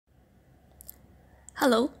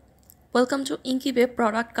Hello, welcome to Inkybay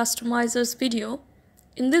Product Customizers video.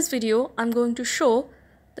 In this video, I'm going to show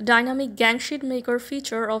the dynamic gang sheet maker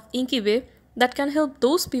feature of Inkybay that can help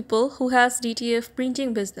those people who has DTF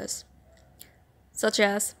printing business, such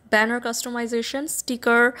as banner customization,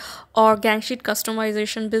 sticker, or gang sheet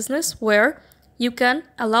customization business, where you can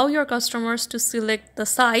allow your customers to select the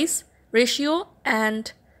size, ratio,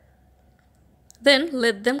 and then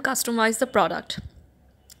let them customize the product.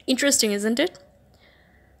 Interesting, isn't it?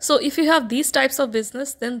 So if you have these types of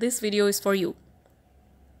business, then this video is for you.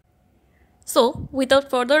 So without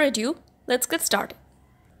further ado, let's get started.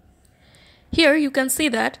 Here you can see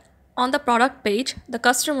that on the product page, the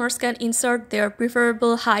customers can insert their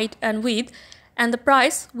preferable height and width, and the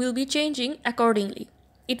price will be changing accordingly.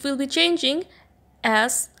 It will be changing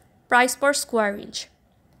as price per square inch.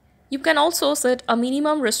 You can also set a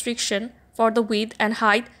minimum restriction for the width and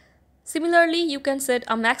height. Similarly, you can set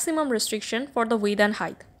a maximum restriction for the width and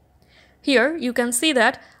height. Here you can see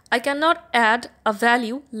that I cannot add a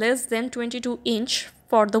value less than 22 inch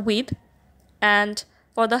for the width, and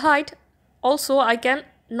for the height also I can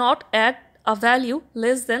not add a value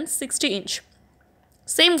less than 60 inch.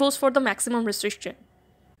 Same goes for the maximum restriction.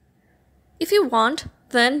 If you want,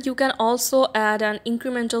 then you can also add an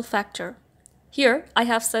incremental factor. Here I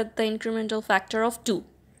have set the incremental factor of 2.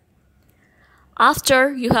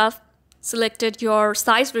 After you have selected your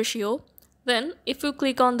size ratio, then if you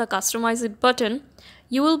click on the Customize It button,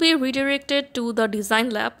 you will be redirected to the Design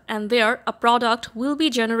Lab, and there a product will be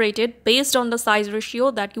generated based on the size ratio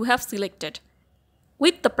that you have selected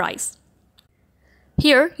with the price.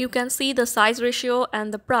 Here you can see the size ratio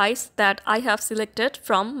and the price that I have selected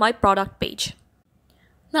from my product page.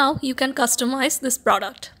 Now you can customize this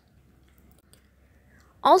product.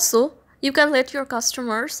 Also, you can let your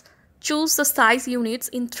customers choose the size units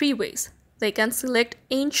in 3 ways. They can select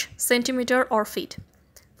inch, centimeter, or feet.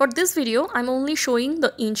 For this video, I'm only showing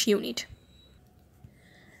the inch unit.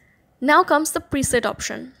 Now comes the preset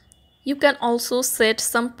option. You can also set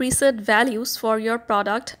some preset values for your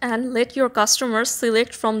product and let your customers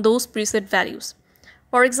select from those preset values.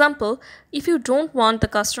 For example, if you don't want the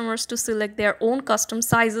customers to select their own custom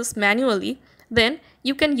sizes manually, then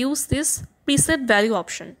you can use this preset value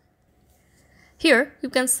option. Here you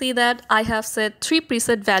can see that I have set 3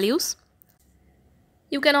 preset values.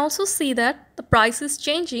 You can also see that the price is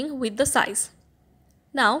changing with the size.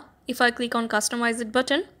 Now, if I click on Customize It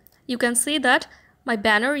button, you can see that my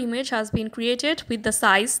banner image has been created with the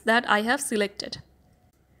size that I have selected.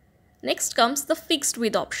 Next comes the fixed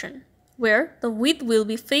width option, where the width will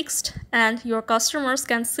be fixed and your customers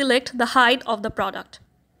can select the height of the product,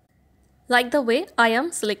 like the way I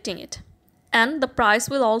am selecting it. And the price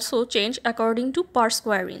will also change according to per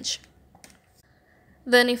square inch.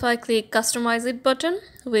 Then if I click Customize It button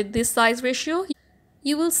with this size ratio,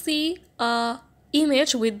 you will see an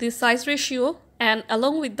image with this size ratio and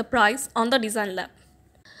along with the price on the Design Lab.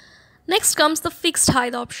 Next comes the fixed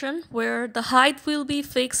height option, where the height will be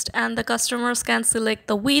fixed and the customers can select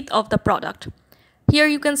the width of the product. Here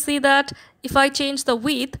you can see that if I change the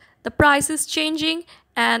width, the price is changing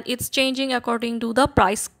and it's changing according to the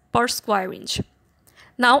price per square inch.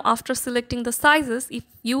 Now after selecting the sizes, if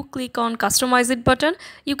you click on Customize It button,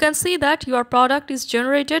 you can see that your product is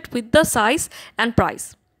generated with the size and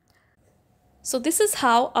price. So this is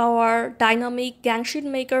how our dynamic gang sheet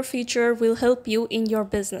maker feature will help you in your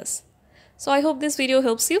business. So I hope this video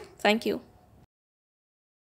helps you. Thank you.